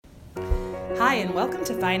Hi, and welcome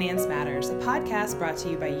to Finance Matters, a podcast brought to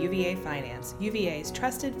you by UVA Finance, UVA's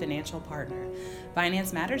trusted financial partner.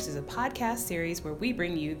 Finance Matters is a podcast series where we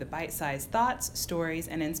bring you the bite-sized thoughts, stories,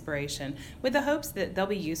 and inspiration with the hopes that they'll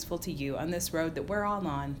be useful to you on this road that we're all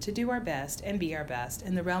on to do our best and be our best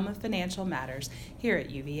in the realm of financial matters here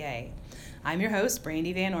at UVA. I'm your host,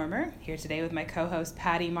 Brandy Van Ormer, here today with my co-host,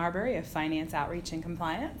 Patty Marbury of Finance Outreach and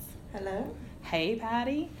Compliance. Hello. Hey,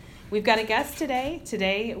 Patty. We've got a guest today.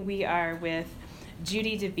 Today we are with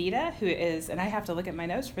Judy DeVita, who is, and I have to look at my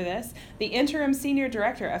notes for this, the Interim Senior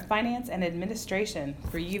Director of Finance and Administration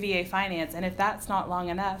for UVA Finance. And if that's not long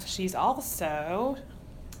enough, she's also...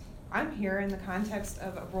 I'm here in the context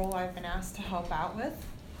of a role I've been asked to help out with,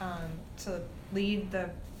 to lead the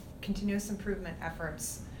continuous improvement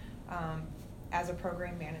efforts as a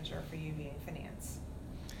program manager for UVA Finance.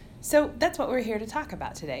 So that's what we're here to talk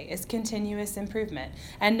about today, is continuous improvement.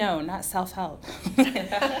 And no, not self-help.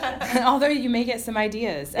 Although you may get some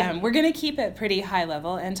ideas. We're going to keep it pretty high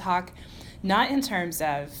level and talk not in terms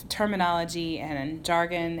of terminology and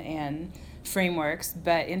jargon and frameworks,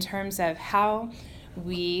 but in terms of how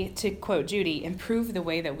we, to quote Judy, improve the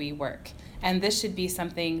way that we work. And this should be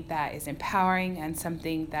something that is empowering and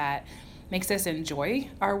something that makes us enjoy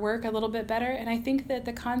our work a little bit better. And I think that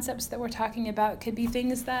the concepts that we're talking about could be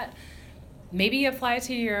things that maybe apply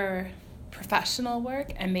to your professional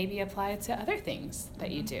work and maybe apply to other things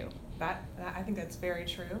that you do. That I think that's very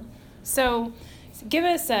true. So give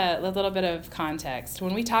us a little bit of context.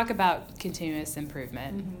 When we talk about continuous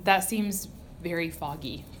improvement, that seems very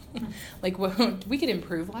foggy. Like, we could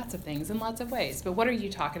improve lots of things in lots of ways, but what are you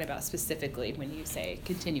talking about specifically when you say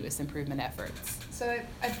continuous improvement efforts? So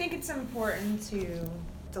I think it's important to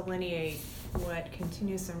delineate what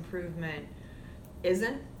continuous improvement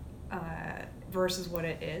isn't versus what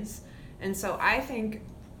it is. And so I think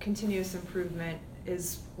continuous improvement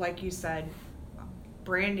is, like you said,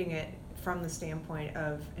 branding it from the standpoint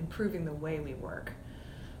of improving the way we work.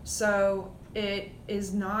 So it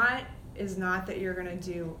is not that you're going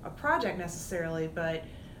to do a project necessarily, but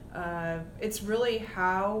it's really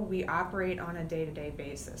how we operate on a day-to-day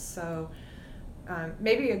basis. So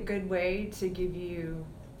maybe a good way to give you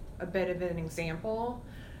a bit of an example,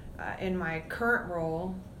 in my current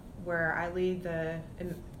role where I lead the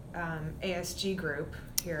ASG group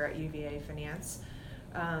here at UVA Finance,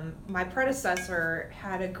 my predecessor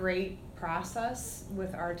had a great process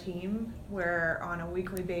with our team where on a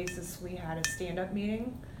weekly basis we had a stand-up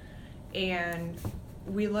meeting. And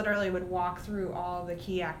we literally would walk through all the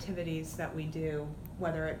key activities that we do,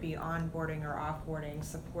 whether it be onboarding or offboarding,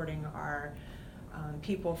 supporting our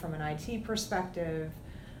people from an IT perspective.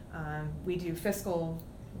 We do fiscal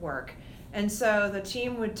work. And so the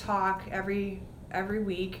team would talk every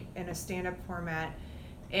week in a stand-up format,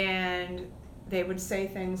 and they would say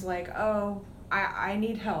things like, oh, I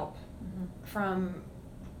need help from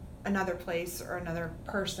another place or another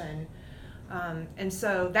person. And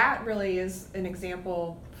so that really is an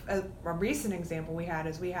example, a recent example we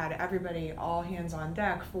had everybody all hands on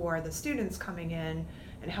deck for the students coming in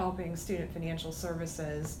and helping Student Financial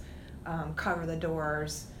Services cover the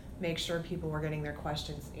doors, make sure people were getting their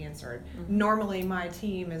questions answered. Normally my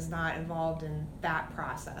team is not involved in that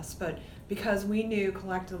process, but because we knew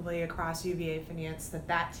collectively across UVA Finance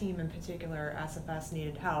that team in particular, SFS,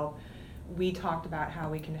 needed help, we talked about how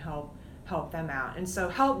we can help them out. And so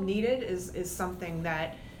help needed is something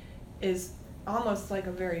that is almost like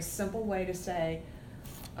a very simple way to say,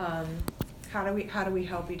 how do we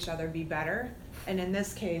help each other be better? And in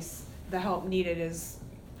this case, the help needed is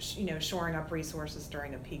shoring up resources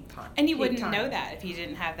during a peak time. And you wouldn't know that if you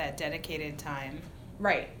didn't have that dedicated time,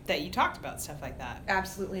 right? That you talked about stuff like that.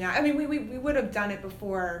 Absolutely not. I mean, we would have done it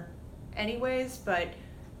before anyways, but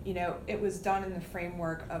it was done in the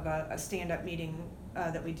framework of a stand-up meeting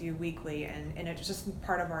that we do weekly, and it's just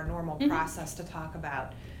part of our normal process to talk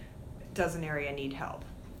about, does an area need help?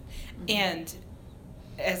 And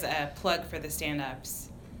as a plug for the stand-ups,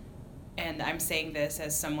 and I'm saying this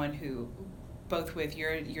as someone who, both with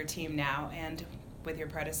your team now and with your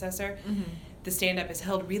predecessor, the stand-up is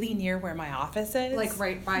held really near where my office is. Like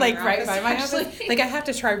right by my office. Like I have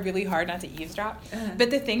to try really hard not to eavesdrop. But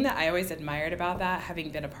the thing that I always admired about that,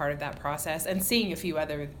 having been a part of that process and seeing a few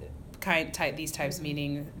other these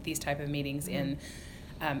type of meetings in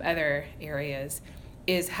other areas,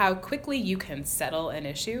 is how quickly you can settle an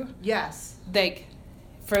issue. Yes. Like,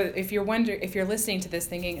 if you're listening to this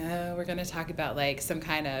thinking, oh, we're going to talk about like some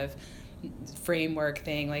kind of framework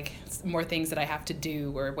thing, like more things that I have to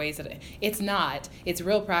do or ways that it's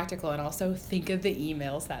real practical. And also think of the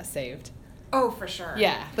emails that saved. Oh, for sure.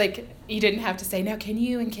 Yeah, like you didn't have to say, no, can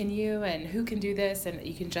you and who can do this, and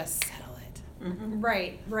you can just settle it. Mm-hmm.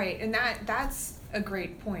 Right. And that's a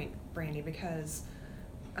great point, Brandy, because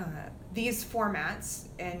these formats,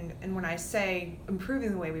 and when I say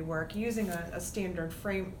improving the way we work, using a standard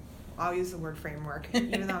frame, I'll use the word framework,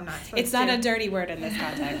 even though I'm not supposed to. It's not a dirty word in this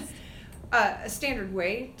context. A standard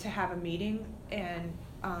way to have a meeting and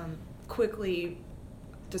quickly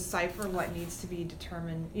decipher what needs to be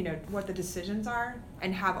determined, what the decisions are,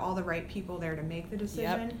 and have all the right people there to make the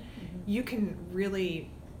decision. Yep. You can really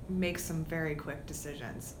make some very quick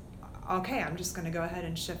decisions. Okay, I'm just going to go ahead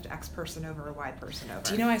and shift X person over or Y person over.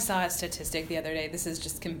 Do you know, I saw a statistic the other day. This is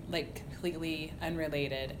just completely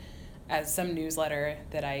unrelated. As some newsletter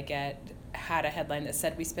that I get had a headline that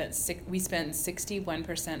said we spend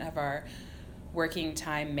 61% of our working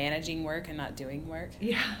time managing work and not doing work.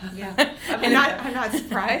 Yeah. I'm not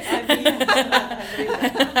surprised.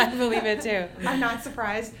 I believe it too. I'm not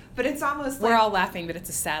surprised, but it's almost like we're all laughing, but it's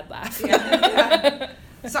a sad laugh. Yeah.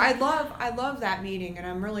 So I love that meeting, and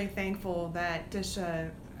I'm really thankful that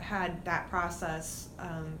Disha had that process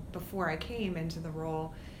before I came into the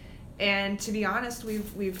role. And to be honest,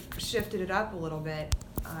 we've shifted it up a little bit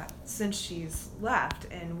since she's left,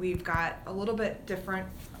 and we've got a little bit different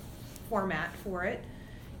format for it,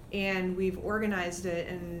 and we've organized it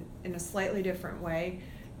in a slightly different way.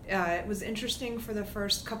 It was interesting for the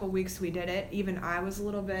first couple weeks we did it. Even I was a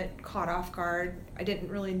little bit caught off guard. I didn't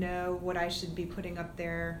really know what I should be putting up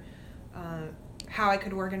there, how I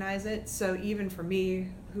could organize it. So even for me,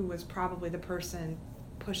 who was probably the person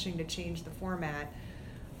pushing to change the format,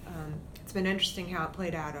 it's been interesting how it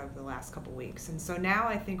played out over the last couple weeks. And so now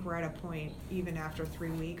I think we're at a point, even after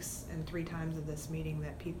 3 weeks and 3 times of this meeting,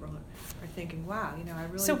 that people are thinking, wow, I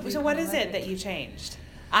really So what is like it that you changed?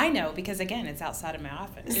 I know, because again, it's outside of my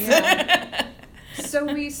office. Yeah. So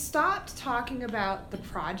we stopped talking about the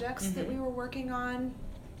projects that we were working on,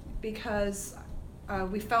 because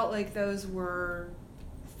we felt like those were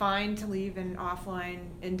fine to leave in offline,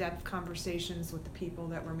 in-depth conversations with the people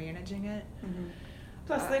that were managing it. Mm-hmm.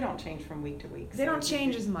 Plus, they don't change from week to week. They don't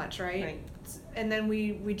change as much, right? Right. And then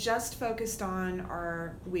we just focused on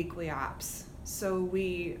our weekly ops. So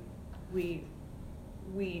we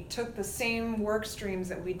took the same work streams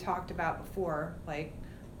that we talked about before, like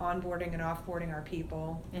onboarding and offboarding our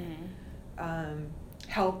people,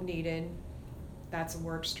 help needed. That's a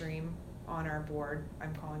work stream on our board.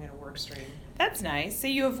 I'm calling it a work stream. That's nice. So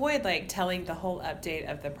you avoid telling the whole update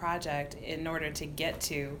of the project in order to get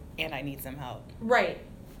to, and I need some help. Right.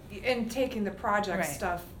 And taking the project Right.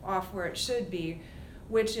 stuff off where it should be,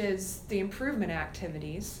 which is the improvement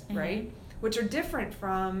activities, right? Which are different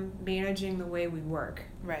from managing the way we work.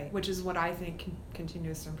 Right. Which is what I think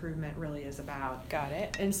continuous improvement really is about. Got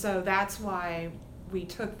it. And so that's why we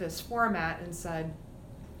took this format and said,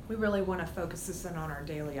 we really want to focus this in on our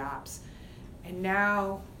daily ops. And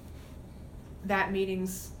now that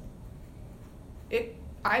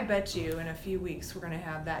I bet you in a few weeks we're going to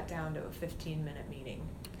have that down to a 15-minute meeting.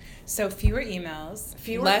 So fewer emails,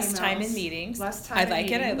 less time in meetings. Less time I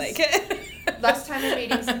in like meetings. it. Less time in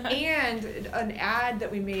meetings, and an add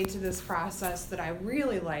that we made to this process that I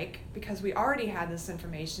really like, because we already had this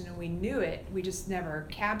information and we knew it, we just never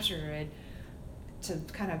captured it to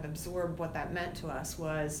kind of absorb what that meant to us,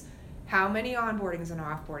 was how many onboardings and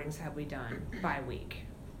offboardings have we done by week?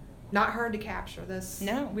 Not hard to capture this.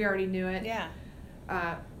 No. We already knew it. Yeah.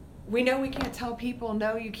 We know we can't tell people,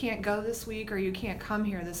 no, you can't go this week or you can't come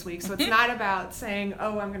here this week. So it's not about saying,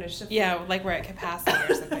 oh, I'm going to shift. Yeah, like we're at capacity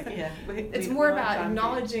or something. Yeah. It's more about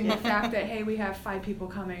acknowledging the fact that, hey, we have 5 people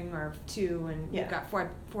coming or 2, and we've got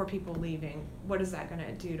four people leaving. What is that going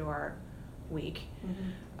to do to our week?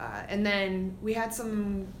 And then we had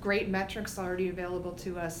some great metrics already available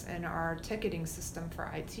to us in our ticketing system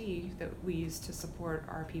for IT that we use to support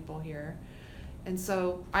our people here. And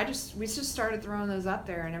so we just started throwing those up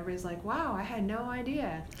there, and everybody's like, wow, I had no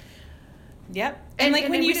idea. Yep. And when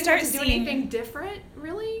we you didn't start have to do seeing anything different,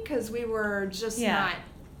 really, because we were just not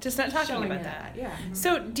talking showing about that. Yeah.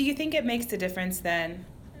 So do you think it makes a difference then,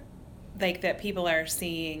 that people are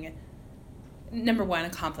seeing, number one,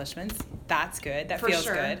 accomplishments? That's good. That feels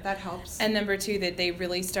good. That helps. And number 2, that they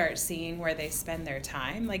really start seeing where they spend their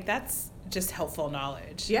time. That's just helpful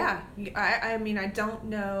knowledge. Yeah. I mean, I don't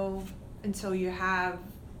know until you have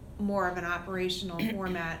more of an operational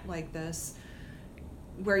format like this,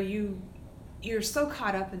 where you're so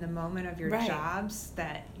caught up in the moment of your jobs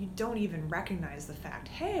that you don't even recognize the fact,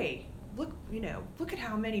 hey, look at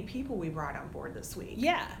how many people we brought on board this week.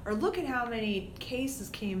 Yeah. Or look at how many cases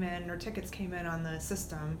came in or tickets came in on the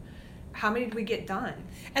system. How many did we get done?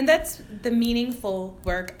 And that's the meaningful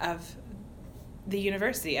work of the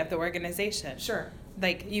university, of the organization. Sure.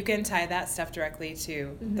 Like, you can tie that stuff directly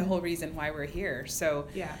to the Mhm. whole reason why we're here. So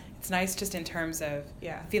Yeah. it's nice just in terms of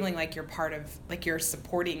Yeah. feeling like you're part of, like, you're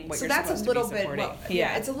supporting what So you're that's supposed a little to be bit, supporting. well,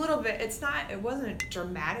 yeah, it's a little bit, it wasn't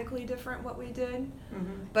dramatically different what we did,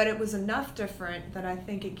 Mhm. but it was enough different that I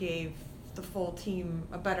think it gave the full team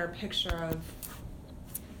a better picture of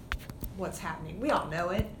what's happening. We all know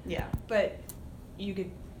it, Yeah. but you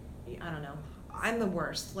could, I don't know, I'm the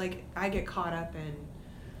worst. Like, I get caught up in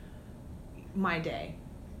my day,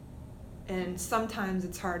 and sometimes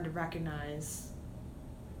it's hard to recognize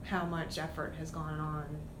how much effort has gone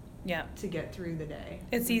on Yeah. to get through the day.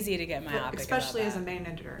 It's easy to get myopic Especially about as a that.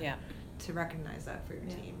 manager. Yeah. To recognize that for your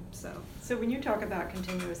Yeah. team. So So when you talk about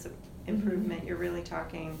continuous improvement, you're really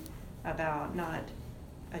talking about not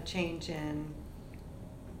a change in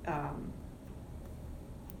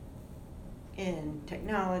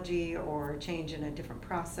technology or a change in a different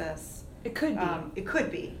process. it could be. It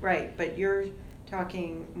could be, right, but you're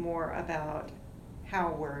talking more about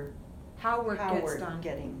how we're how work how gets we're done.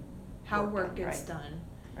 getting How work work done, gets right. done.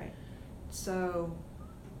 Right. So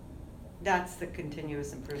That's the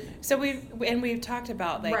continuous improvement. So we've talked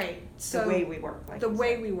about, like, right. So The way we work, like the you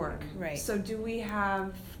way said. we work. Right. So do we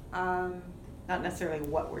have Not necessarily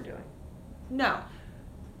what we're doing. no.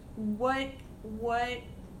 What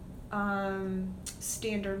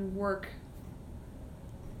standard work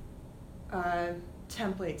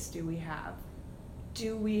templates do we have?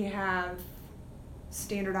 Do we have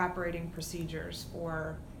standard operating procedures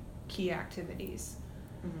for key activities?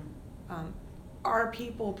 Are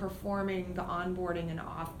people performing the onboarding and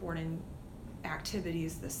offboarding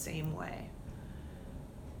activities the same way?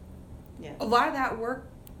 Yeah. A lot of that work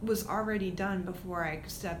was already done before I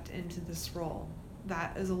stepped into this role.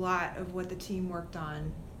 That is a lot of what the team worked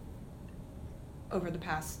on over the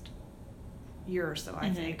past year or so, I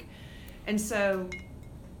Mhm. think. And so,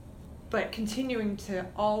 but continuing to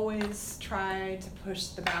always try to push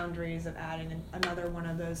the boundaries of adding another one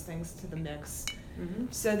of those things to the mix,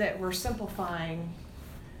 so that we're simplifying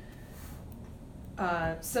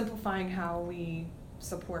how we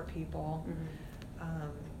support people.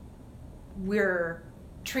 We're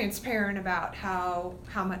transparent about how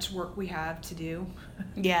much work we have to do.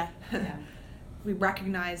 yeah. Yeah. We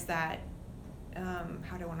recognize that,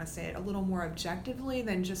 how do I want to say it, a little more objectively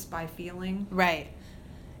than just by feeling. Right.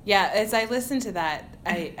 Yeah, as I listen to that,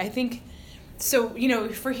 I think, so, you know,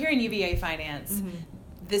 for here in UVA Finance,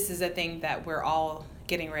 this is a thing that we're all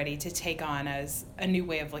getting ready to take on as a new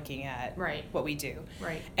way of looking at Right. what we do.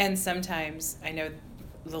 Right. And sometimes, I know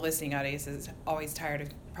the listening audience is always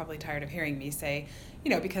probably tired of hearing me say, you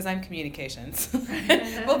know, because I'm communications.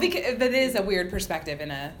 Well, but it is a weird perspective in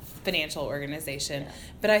a financial organization. Yeah.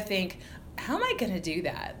 But I think, how am I going to do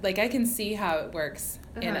that? Like, I can see how it works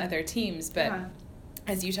in Uh-huh. other teams, but Uh-huh.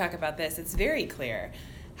 as you talk about this, it's very clear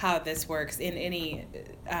how this works in any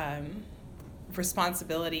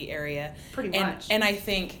responsibility area. Pretty much. And I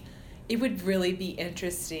think it would really be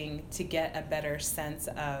interesting to get a better sense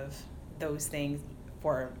of those things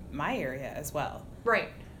for my area as well. Right.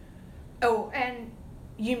 Oh, and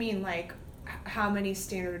you mean like how many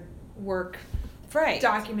standard work Right.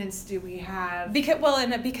 documents do we have?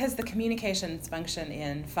 Because the communications function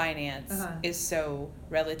in finance Uh-huh. is so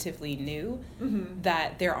relatively new Mhm.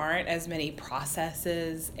 that there aren't as many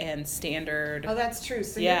processes and standard. Oh, that's true.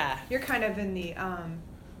 So Yeah. you're kind of in the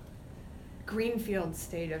greenfield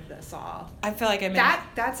state of this all. I feel like I'm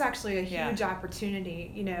That's actually a Yeah. huge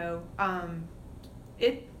opportunity. You know,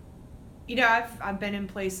 I've been in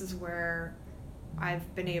places where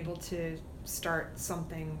I've been able to start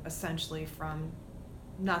something essentially from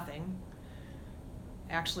nothing.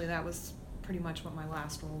 Actually, that was pretty much what my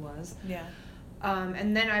last role was. Yeah.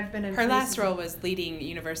 And then I've been in Her last places- role was leading the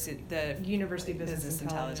University Business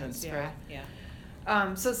Intelligence. for- Yeah.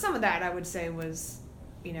 yeah. So some of that I would say was,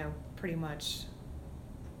 you know, pretty much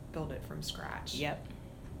build it from scratch. Yep.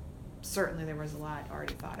 Certainly there was a lot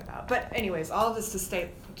already thought about. But anyways, all of this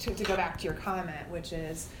to go back to your comment, which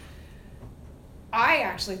is, I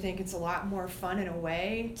actually think it's a lot more fun in a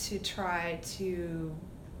way to try to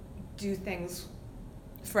do things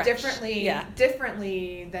Fresh. differently Yeah.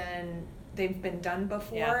 than they've been done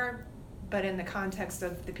before, Yeah. but in the context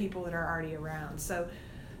of the people that are already around. So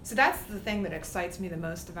that's the thing that excites me the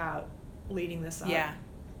most about leading this up. Yeah.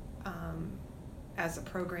 As a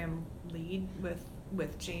program lead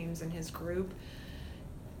with James and his group,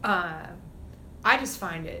 I just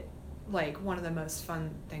find it like one of the most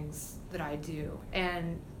fun things that I do.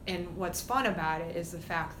 And what's fun about it is the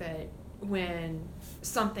fact that when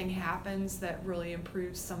something happens that really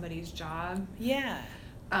improves somebody's job, Yeah.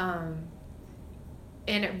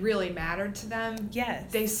 and it really mattered to them,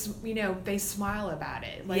 Yes. they smile about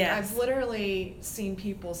it. Like, Yes. I've literally seen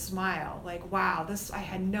people smile, like, wow, I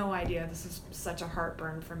had no idea this is such a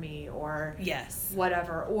heartburn for me, or Yes.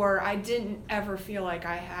 whatever. Or I didn't ever feel like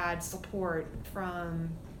I had support from,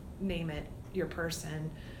 name it, your person,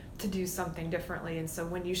 to do something differently. And so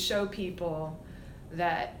when you show people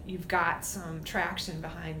that you've got some traction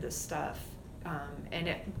behind this stuff,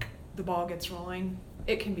 and the ball gets rolling,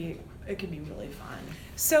 it can be really fun.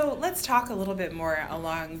 So let's talk a little bit more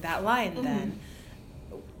along that line then.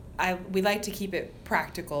 We like to keep it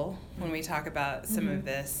practical when we talk about some of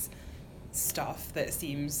this stuff that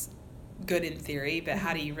seems good in theory, but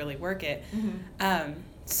how do you really work it?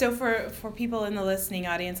 So for people in the listening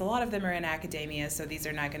audience, a lot of them are in academia, so these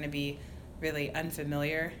are not going to be really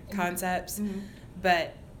unfamiliar concepts.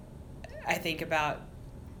 But I think about,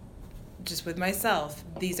 just with myself,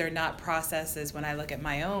 these are not processes when I look at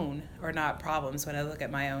my own, or not problems when I look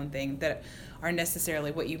at my own thing, that are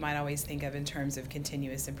necessarily what you might always think of in terms of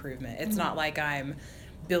continuous improvement. It's not like I'm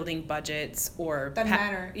building budgets or Doesn't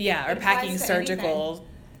matter. Yeah, or It packing applies to surgical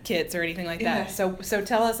kits or anything like that. So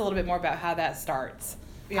tell us a little bit more about how that starts,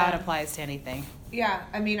 how it applies to anything. Yeah,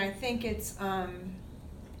 I mean, I think it's how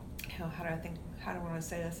do I want to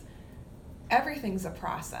say this? Everything's a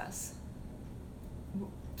process.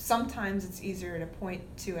 Sometimes it's easier to point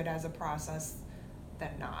to it as a process than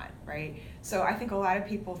not, right? So I think a lot of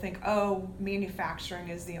people think, oh, manufacturing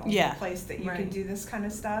is the only place that you can do this kind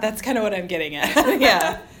of stuff. That's kind of what I'm getting at.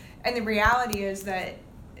 Yeah. And the reality is that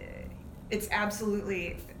it's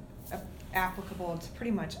absolutely applicable to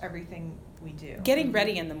pretty much everything we do. Getting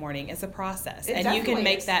ready in the morning is a process. It and you can definitely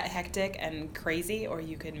make is. that hectic and crazy, or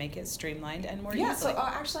you can make it streamlined and more easily. So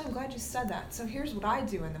actually, I'm glad you said that. So here's what I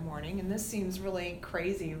do in the morning, and this seems really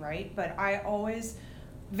crazy, right? But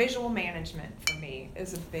visual management for me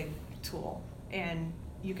is a big tool, and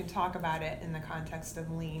you can talk about it in the context of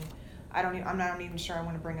lean. I'm not even sure I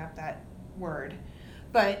want to bring up that word,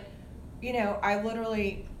 but I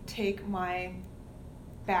literally take my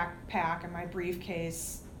backpack and my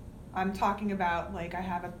briefcase. I'm talking about, like, I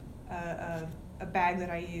have a bag that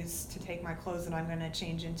I use to take my clothes that I'm going to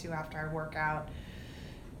change into after I work out.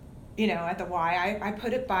 At the Y, I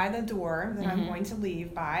put it by the door that I'm going to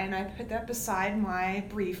leave by, and I put that beside my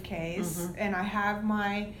briefcase, and I have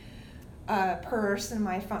my purse and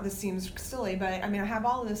my phone. This seems silly, but I mean, I have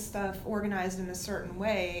all this stuff organized in a certain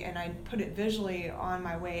way, and I put it visually on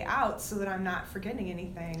my way out so that I'm not forgetting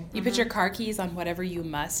anything. You put your car keys on whatever you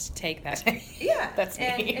must take that day. Yeah, That's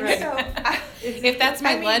me. And so if that's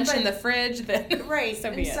my lunch in the fridge, then right.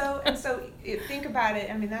 So be it. So think about it.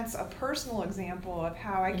 I mean, that's a personal example of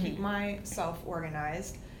how I keep myself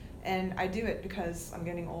organized, and I do it because I'm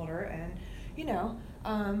getting older, and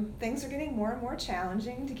things are getting more and more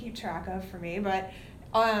challenging to keep track of for me, but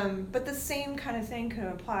the same kind of thing can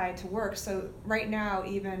apply to work. So right now,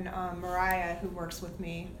 even Mariah, who works with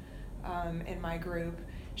me in my group,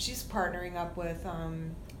 she's partnering up with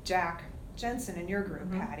Jack Jensen in your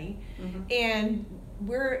group, Patty, and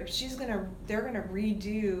they're gonna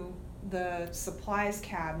redo the supplies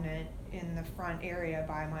cabinet in the front area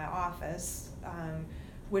by my office,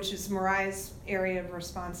 which is Mariah's area of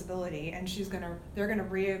responsibility, and they're gonna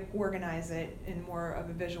reorganize it in more of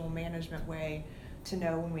a visual management way to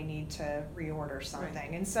know when we need to reorder something.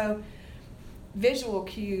 Right. And so visual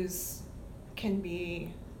cues can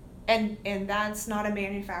be, and that's not a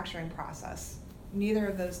manufacturing process. Neither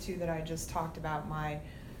of those two that I just talked about, my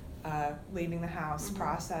leaving the house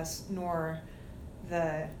process, nor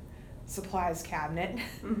the supplies cabinet.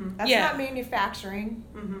 That's not manufacturing,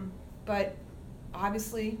 but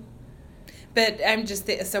obviously. But I'm just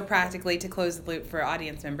so practically, to close the loop for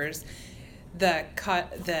audience members,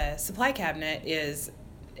 the supply cabinet is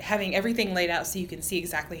having everything laid out so you can see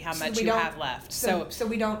exactly how much you have left. So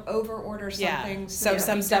we don't over order something. So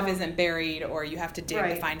some stuff isn't buried, or you have to dig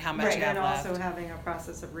to find how much you have left. And also having a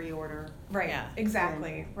process of reorder. Right. Yeah.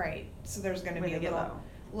 Exactly. Right. So there's going to be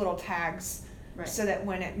little tags, so that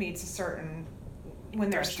when it meets a certain. When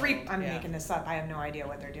there's three, I'm making this up. I have no idea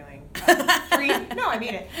what they're doing. No, I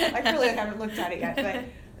mean it. I really haven't looked at it yet. But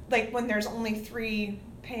like when there's only 3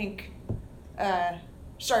 pink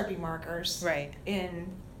Sharpie markers in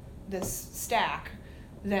this stack,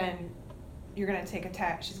 then you're gonna take a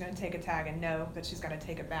tag. She's gonna take a tag and know that she's got to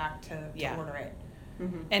take it back to order it.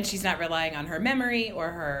 And she's not relying on her memory or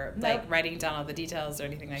her writing down all the details or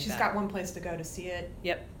anything like that. She's got one place to go to see it.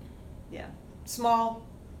 Yep. Yeah. Small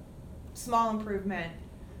improvement.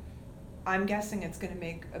 I'm guessing it's going to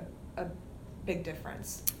make a big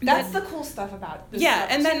difference. That's the cool stuff about this stuff,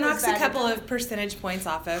 and that too, knocks is a couple of percentage points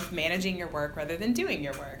off of managing your work rather than doing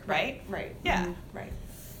your work, right? Right. Yeah. Mm-hmm. Right.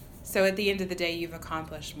 So at the end of the day, you've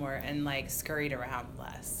accomplished more and like scurried around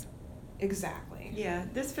less. Exactly. Yeah,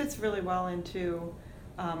 this fits really well into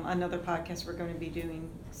another podcast we're going to be doing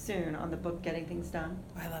soon on the book Getting Things Done.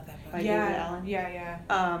 I love that book. By David Allen. Yeah.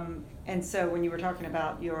 And so when you were talking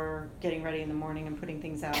about your getting ready in the morning and putting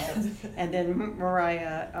things out, and then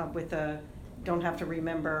Mariah with the don't have to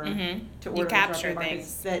remember to order You capture the drop-in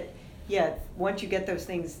things. markets, once you get those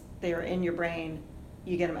things, they are in your brain,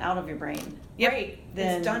 you get them out of your brain. Yep. Right.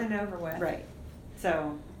 Then- It's done and over with. Right.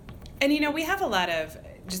 So, And we have a lot of,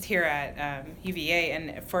 just here at UVA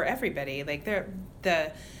and for everybody, like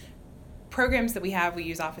the programs that we have, we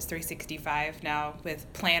use Office 365 now with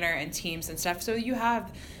Planner and Teams and stuff. So you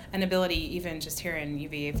have an ability, even just here in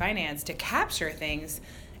UVA Finance, to capture things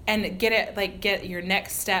and get your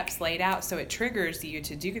next steps laid out so it triggers you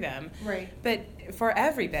to do them. Right. But for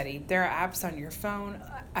everybody, there are apps on your phone.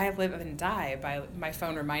 I live and die by my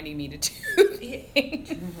phone reminding me to do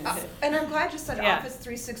things. And I'm glad you said Yeah. Office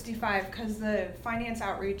 365 because the finance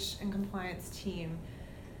outreach and compliance team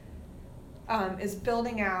is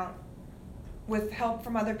building out with help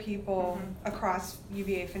from other people across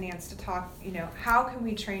UVA Finance to talk, how can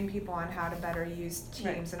we train people on how to better use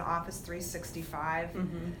Teams and Office 365?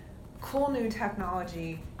 Cool new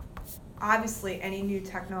technology. Obviously, any new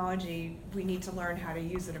technology, we need to learn how to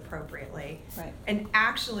use it appropriately. right. And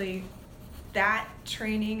actually, that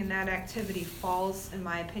training and that activity falls, in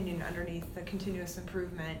my opinion, underneath the continuous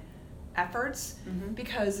improvement efforts,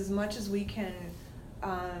 because as much as we can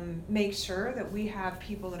make sure that we have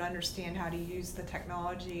people that understand how to use the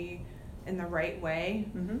technology in the right way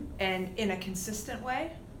and in a consistent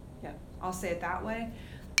way, I'll say it that way,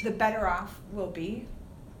 the better off we'll be,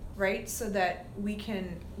 right? So that we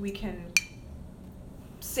can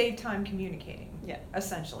save time communicating,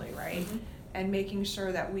 essentially, right? And making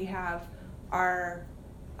sure that we have our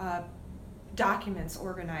documents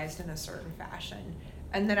organized in a certain fashion.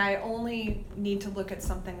 And that I only need to look at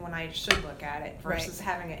something when I should look at it versus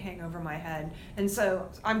having it hang over my head. And so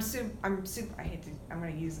I'm super, I'm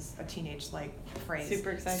going to use a teenage-like phrase. Super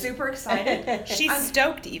excited. Super excited. She's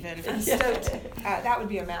stoked even. I'm stoked. That would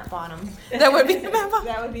be a Matt Bonham. That would be a Matt Bonham.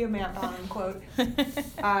 That would be a Matt Bonham quote.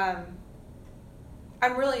 I'm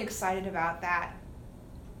really excited about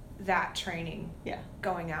that training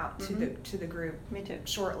going out to the group. Me too.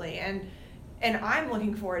 Shortly. And I'm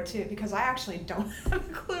looking forward to it because I actually don't have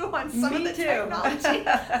a clue on some of the technology.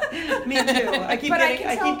 Me too. I keep But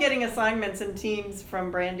keep getting assignments and Teams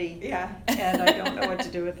from Brandy. Yeah. And I don't know what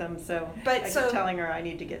to do with them, so But I keep telling her I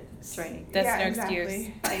need to get training. That's Yeah, no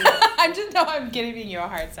exactly. excuse. I'm giving you a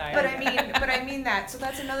hard time. But I mean that. So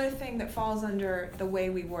that's another thing that falls under the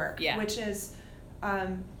way we work, which is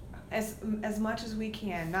as much as we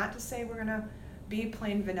can. Not to say we're gonna be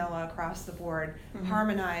plain vanilla across the board,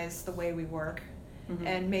 harmonize the way we work,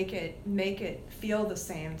 and make it feel the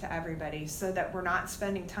same to everybody, so that we're not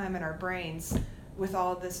spending time in our brains with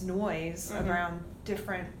all this noise around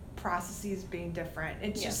different processes being different.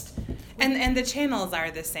 It's just and the channels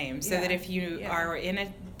are the same, so that if you are in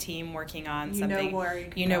a team working on something,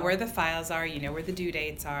 you know where the files are, you know where the due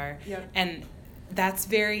dates are, and that's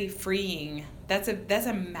very freeing. That's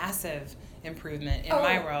a massive improvement in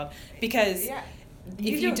my world, because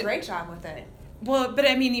you do a great job with it. Well, but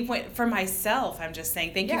I mean, for myself, I'm just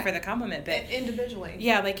saying thank you for the compliment. But individually,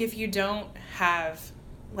 like if you don't have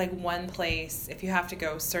like one place, if you have to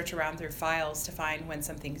go search around through files to find when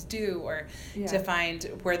something's due, or to find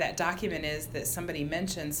where that document is that somebody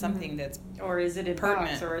mentioned something that's or is it in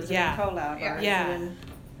pertinent, Box, or is it in Colab, or is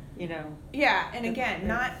it in, and again,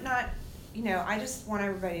 not I just want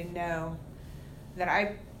everybody to know that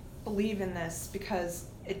I believe in this, because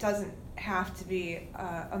it doesn't have to be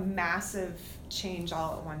a massive change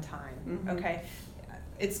all at one time. Okay,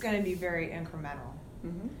 it's going to be very incremental.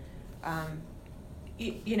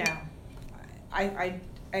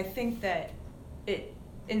 I think that it,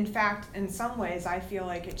 in fact, in some ways, I feel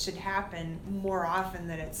like it should happen more often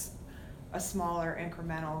than it's a smaller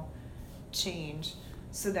incremental change,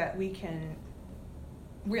 so that we can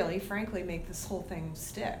really, frankly, make this whole thing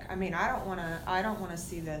stick. I mean, I don't want to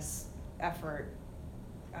see this effort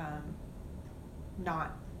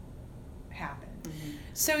not happen.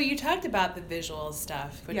 So you talked about the visual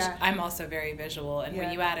stuff, which I'm also very visual, and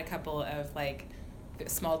when you add a couple of like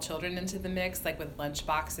small children into the mix, like with lunch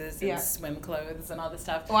boxes and swim clothes and all this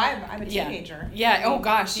stuff. Well, I'm a teenager. Oh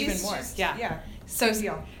gosh, even more. So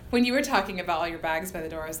deal. When you were talking about all your bags by the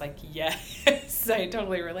door, I was like, yes, I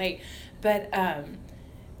totally relate. But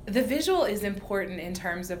The visual is important in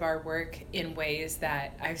terms of our work in ways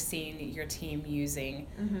that I've seen your team using.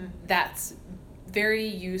 Mm-hmm. That's very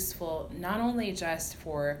useful, not only just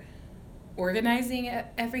for organizing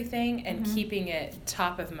everything and Mm-hmm. keeping it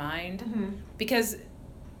top of mind, Mm-hmm. because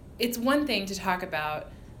it's one thing to talk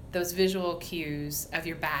about those visual cues of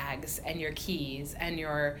your bags and your keys and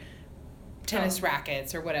your tennis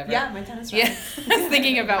rackets or whatever. Yeah, my tennis Yeah, rackets. I was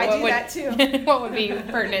thinking about I what do would that too. what would be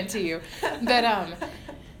pertinent to you, but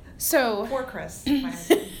so Poor Chris. My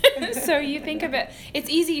husband. so you think of it, it's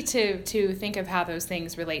easy to think of how those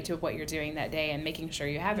things relate to what you're doing that day and making sure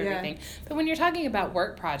you have Yeah. everything. But when you're talking about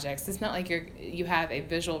work projects, it's not like you have a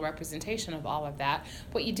visual representation of all of that.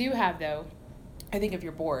 What you do have, though, I think of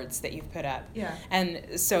your boards that you've put up. Yeah.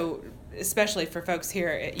 And so, especially for folks here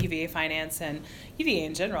at UVA Finance and UVA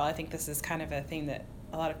in general, I think this is kind of a thing that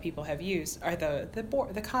a lot of people have used, are the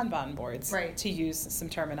Kanban boards, Right. to use some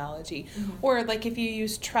terminology. Mhm. Or like if you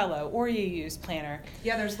use Trello or you use Planner.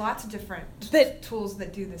 Yeah, there's lots of different But- tools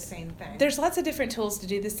that do the same thing. There's lots of different tools to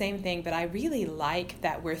do the same thing, but I really like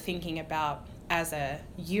that we're thinking about as a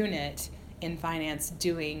unit in finance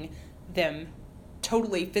doing them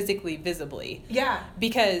totally physically visibly. Yeah.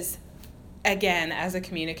 Because again, as a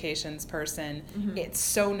communications person, Mhm. it's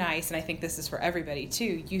so nice, and I think this is for everybody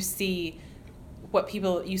too. You see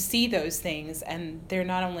those things, and they're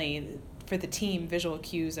not only for the team visual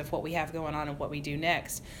cues of what we have going on and what we do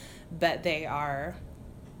next, but they are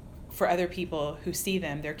for other people who see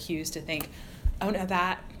them, they're cues to think, oh no,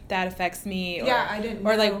 that affects me, or, Yeah, I didn't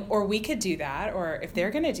or like, know. or we could do that, or if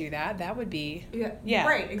they're gonna do that, that would be Yeah.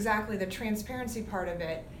 Right, exactly. The transparency part of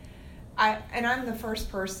it. I'm the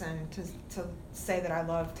first person to say that I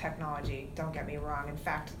love technology. Don't get me wrong. In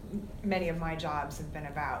fact, many of my jobs have been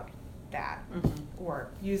about that, Mm-hmm. or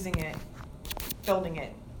using it, building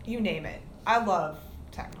it, you name it. I love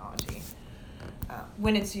technology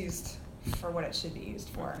when it's used for what it should be used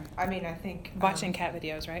for. I mean, I think watching cat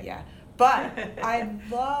videos, right? Yeah, but I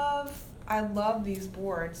love these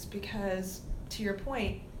boards because, to your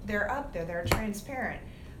point, they're up there. They're transparent.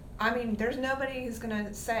 I mean, there's nobody who's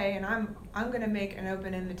gonna say, and I'm gonna make an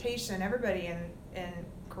open invitation. Everybody in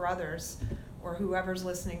Carruthers, or whoever's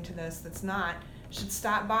listening to this that's not, should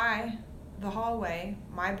stop by the hallway,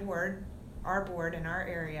 my board, our board in our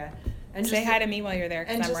area, and Say just hi to me while you're there,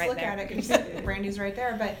 because and I'm just right look there. at it, because Brandy's right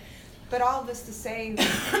there. But all of this to say,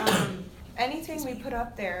 anything we put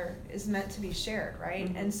up there is meant to be shared,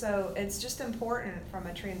 right? Mhm. And so it's just important from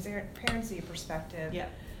a transparency perspective Yeah.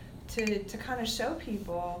 to kind of show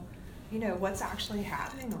people, what's actually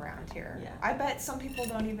happening around here. Yeah. I bet some people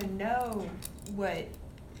don't even know what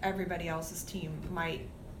everybody else's team might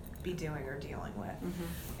be doing or dealing with. Mm-hmm.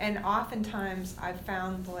 And oftentimes I've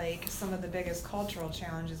found like some of the biggest cultural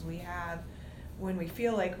challenges we have when we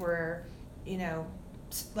feel like we're,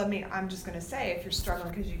 I'm just going to say, if you're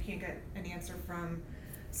struggling because you can't get an answer from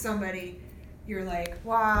somebody, you're like,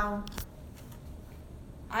 wow,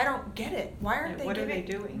 I don't get it. Why aren't Yeah, they what are giving,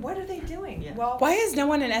 they doing? What are they doing? Yeah. Well, Why is no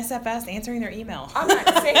one in SFS answering their email? I'm not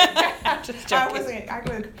saying that. Just joking. I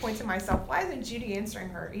would point to myself, why isn't Judy answering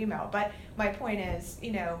her email? But my point is,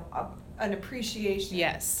 an appreciation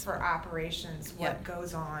Yes. for operations, what Yep.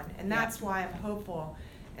 goes on. And Yep. that's why I'm hopeful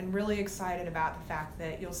and really excited about the fact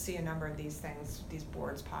that you'll see a number of these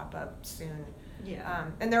boards pop up soon. Yeah.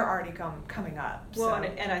 And they're already coming up. Well, so.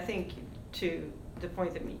 and I think to the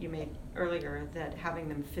point that you made earlier, that having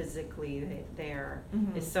them physically there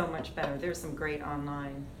Mhm. is so much better. There's some great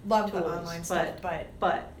online Love tools, the online stuff,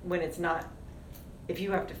 but when it's not, if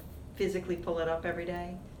you have to physically pull it up every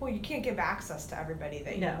day, well, you can't give access to everybody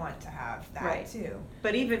that No. you want to have that Right. too.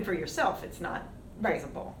 but even for yourself, it's not Right.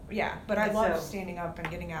 visible. Yeah, but I And love so- standing up and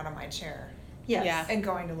getting out of my chair Yes. Yeah. and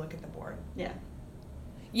going to look at the board. Yeah.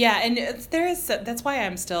 Yeah, and that's why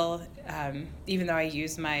I'm still, even though I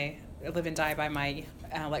live and die by my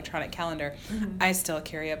electronic calendar, Mhm. I still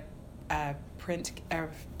carry a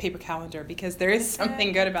paper calendar, because there is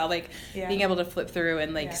something good about Yeah. being able to flip through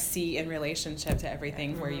and Yeah. see in relationship to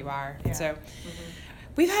everything where you are. Yeah. So Mhm.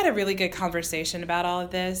 we've had a really good conversation about all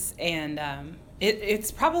of this, and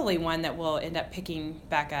it's probably one that we'll end up picking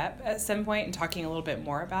back up at some point and talking a little bit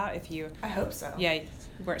more about, if you I hope so. you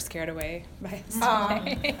weren't scared away by us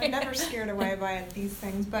today. I'm never scared away by these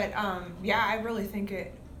things, but yeah, I really think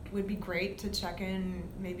it would be great to check in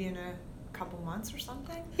maybe in a couple months or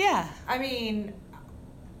something. Yeah. I mean,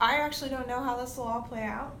 I actually don't know how this will all play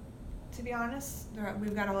out, to be honest.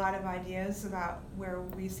 We've got a lot of ideas about where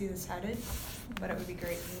we see this headed, but it would be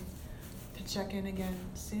great to to check in again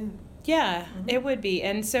soon. Yeah, it would be.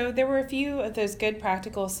 And so there were a few of those good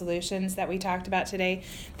practical solutions that we talked about today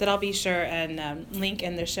that I'll be sure and link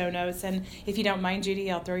in the show notes. And if you don't mind, Judy,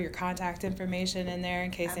 I'll throw your contact information in there in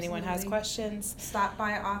case anyone has questions. Stop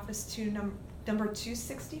by office number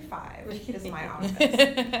 265 is my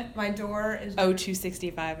office. My door is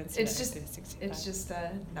 265 instead it's of just 265. It's just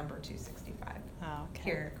number 265. Oh, okay.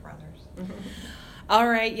 Here at Crothers. All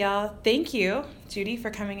right, y'all. Thank you, Judy, for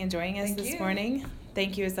coming and joining us this you. morning.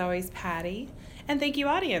 Thank you, as always, Patty. And thank you,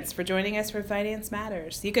 audience, for joining us for Finance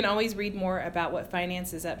Matters. You can always read more about what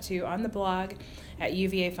finance is up to on the blog at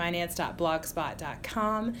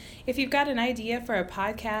uvafinance.blogspot.com. If you've got an idea for a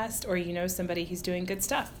podcast or you know somebody who's doing good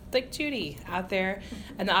stuff, like Judy out there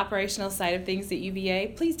on the operational side of things at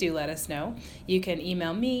UVA, please do let us know. You can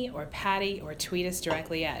email me or Patty or tweet us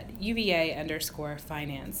directly at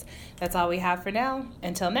UVA_finance. That's all we have for now.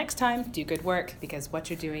 Until next time, do good work because what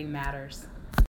you're doing matters.